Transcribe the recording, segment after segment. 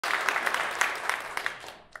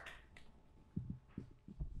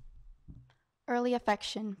Early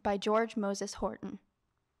Affection by George Moses Horton.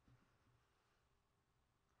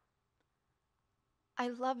 I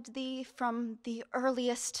loved thee from the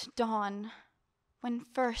earliest dawn, when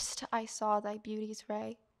first I saw thy beauty's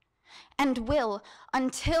ray, and will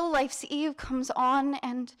until life's eve comes on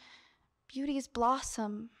and beauty's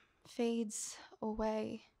blossom fades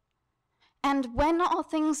away. And when all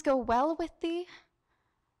things go well with thee,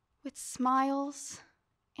 with smiles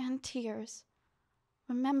and tears,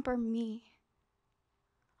 remember me.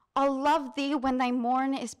 I'll love thee when thy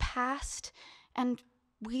morn is past and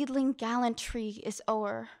wheedling gallantry is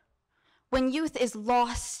o'er, when youth is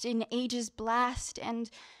lost in age's blast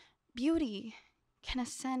and beauty can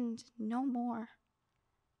ascend no more.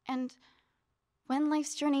 And when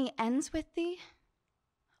life's journey ends with thee,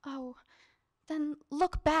 oh, then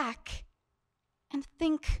look back and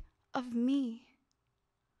think of me.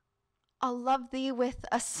 I'll love thee with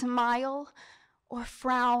a smile or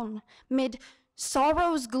frown, mid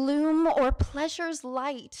sorrow's gloom or pleasure's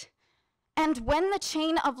light. And when the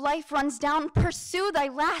chain of life runs down, pursue thy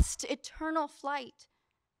last eternal flight.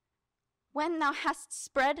 When thou hast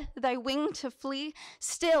spread thy wing to flee,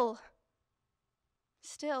 still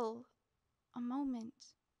a moment,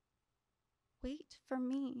 wait for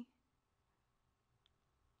me.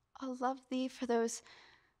 I'll love thee for those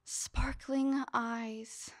sparkling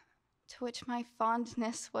eyes to which my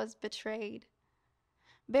fondness was betrayed,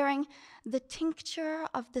 bearing the tincture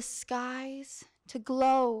of the skies to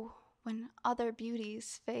glow when other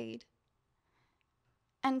beauties fade.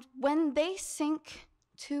 And when they sink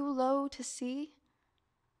too low to see,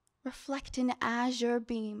 reflect an azure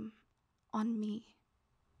beam on me.